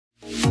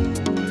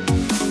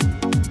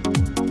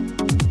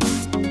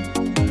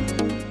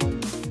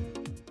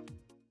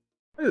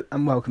Hello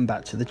and welcome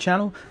back to the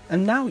channel,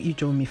 and now you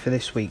join me for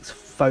this week's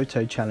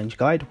photo challenge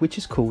guide, which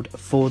is called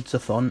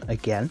FORDZATHON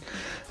again.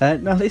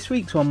 Now this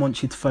week's one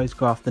wants you to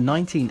photograph the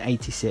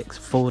 1986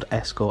 Ford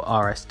Escort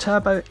RS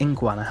Turbo in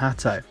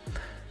Guanajuato.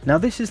 Now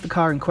this is the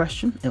car in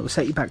question. It will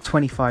set you back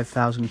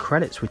 25,000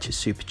 credits, which is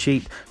super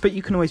cheap, but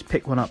you can always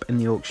pick one up in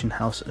the auction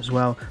house as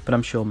well, but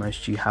I'm sure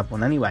most of you have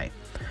one anyway.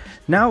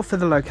 Now for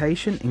the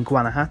location in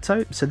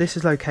Guanajuato, so this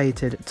is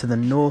located to the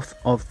north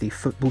of the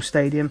football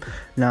stadium.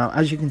 Now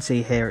as you can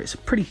see here, it's a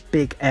pretty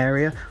big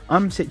area.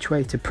 I'm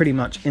situated pretty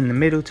much in the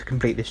middle to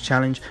complete this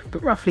challenge,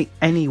 but roughly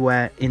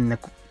anywhere in the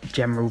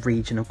general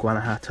region of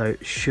Guanajuato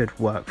should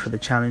work for the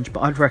challenge, but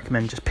I'd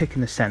recommend just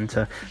picking the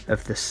centre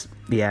of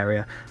the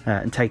area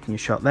and taking your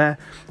shot there.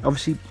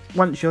 Obviously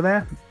once you're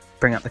there,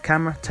 bring up the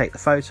camera, take the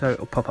photo,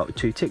 or pop up with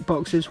two tick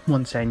boxes,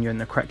 one saying you're in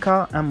the correct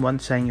car and one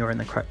saying you're in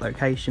the correct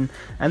location,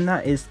 and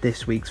that is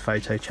this week's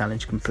photo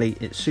challenge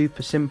complete. It's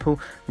super simple,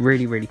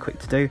 really quick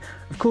to do.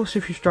 Of course,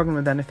 if you're struggling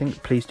with anything,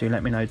 please do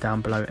let me know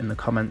down below in the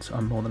comments.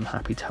 I'm more than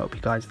happy to help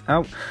you guys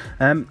out.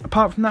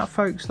 Apart from that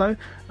folks though,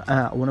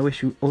 I want to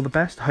wish you all the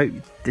best. I hope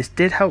this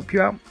did help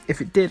you out.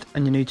 If it did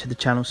and you're new to the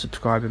channel,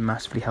 subscribing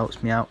massively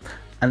helps me out,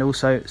 and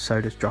also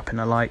so does dropping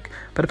a like.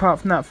 But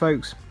apart from that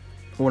folks,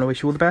 I want to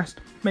wish you all the best.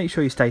 Make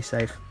sure you stay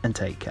safe and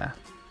take care.